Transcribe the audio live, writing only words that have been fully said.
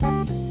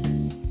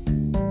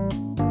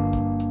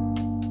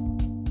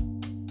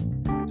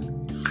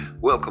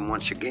Welcome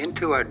once again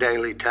to our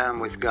daily time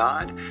with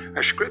God.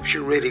 Our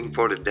scripture reading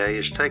for today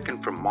is taken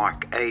from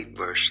Mark 8,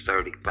 verse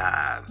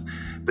 35.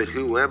 But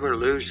whoever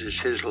loses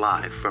his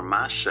life for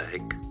my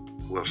sake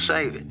will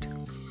save it.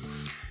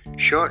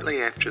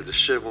 Shortly after the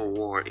Civil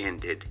War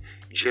ended,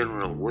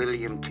 General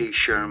William T.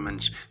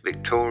 Sherman's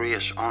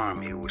victorious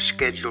army was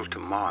scheduled to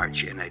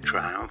march in a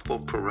triumphal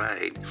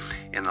parade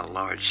in a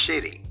large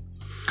city.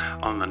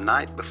 On the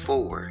night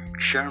before,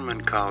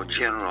 Sherman called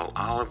General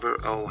Oliver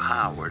O.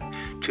 Howard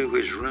to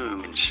his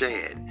room and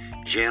said,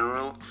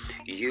 "General,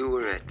 you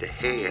were at the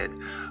head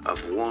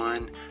of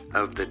one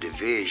of the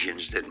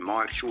divisions that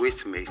marched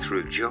with me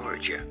through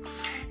Georgia,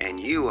 and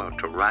you ought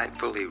to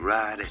rightfully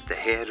ride at the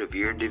head of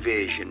your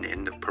division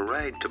in the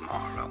parade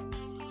tomorrow.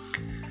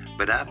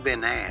 But I've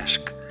been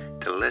asked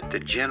to let the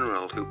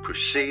general who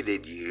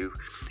preceded you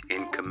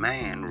in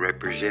command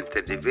represent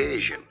the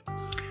division.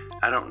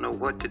 I don't know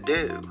what to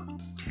do."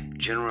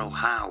 General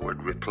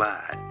Howard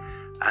replied,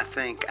 "I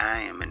think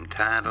I am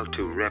entitled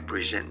to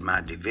represent my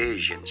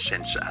division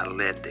since I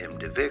led them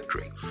to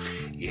victory."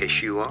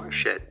 "Yes, you are,"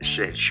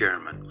 said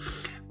Sherman,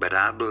 "but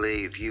I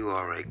believe you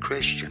are a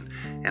Christian,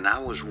 and I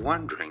was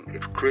wondering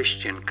if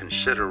Christian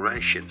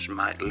considerations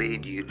might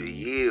lead you to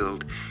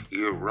yield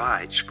your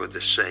rights for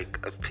the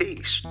sake of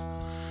peace."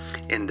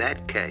 "In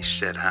that case,"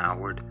 said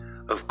Howard,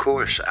 "of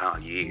course I'll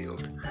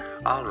yield."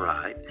 "All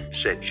right,"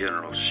 said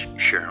General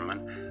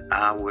Sherman,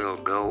 "I will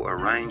go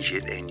arrange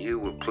it, and you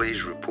will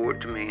please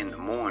report to me in the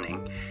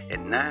morning at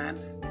 9.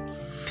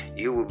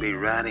 You will be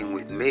riding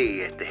with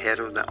me at the head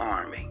of the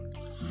army."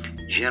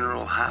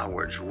 General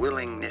Howard's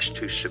willingness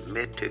to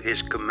submit to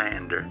his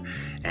commander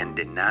and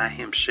deny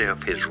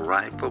himself his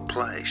rightful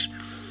place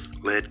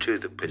led to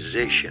the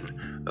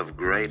position of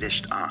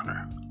greatest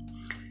honor.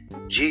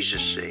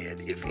 Jesus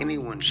said, "If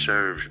anyone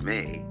serves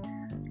me,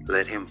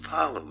 let him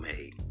follow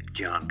me,"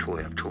 John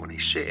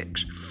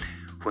 12:26.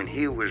 When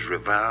he was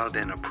reviled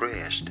and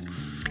oppressed,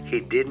 he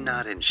did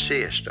not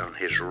insist on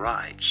his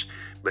rights,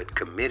 but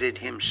committed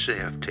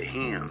himself to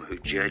him who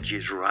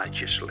judges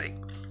righteously.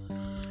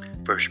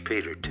 1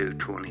 Peter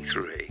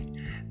 2:23.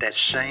 That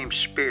same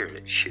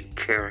spirit should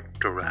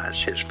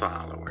characterize his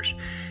followers.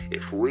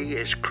 If we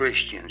as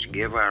Christians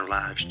give our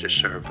lives to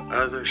serve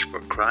others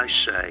for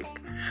Christ's sake,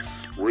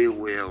 we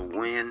will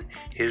win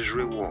his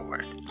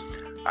reward.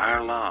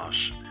 Our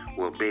loss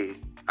will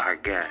be our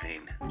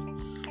gain.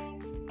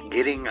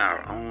 Getting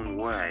our own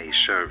way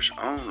serves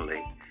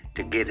only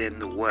to get in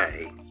the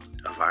way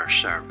of our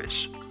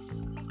service.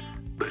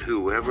 But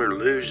whoever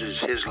loses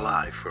his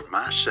life for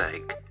my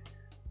sake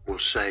will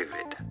save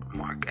it.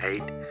 Mark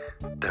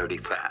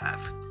 8:35.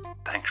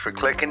 Thanks for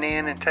clicking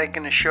in and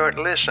taking a short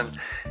listen.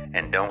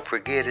 And don't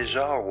forget, as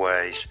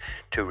always,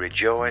 to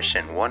rejoice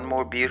in one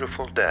more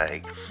beautiful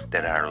day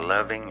that our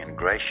loving and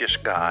gracious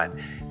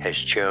God has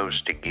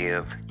chose to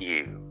give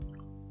you.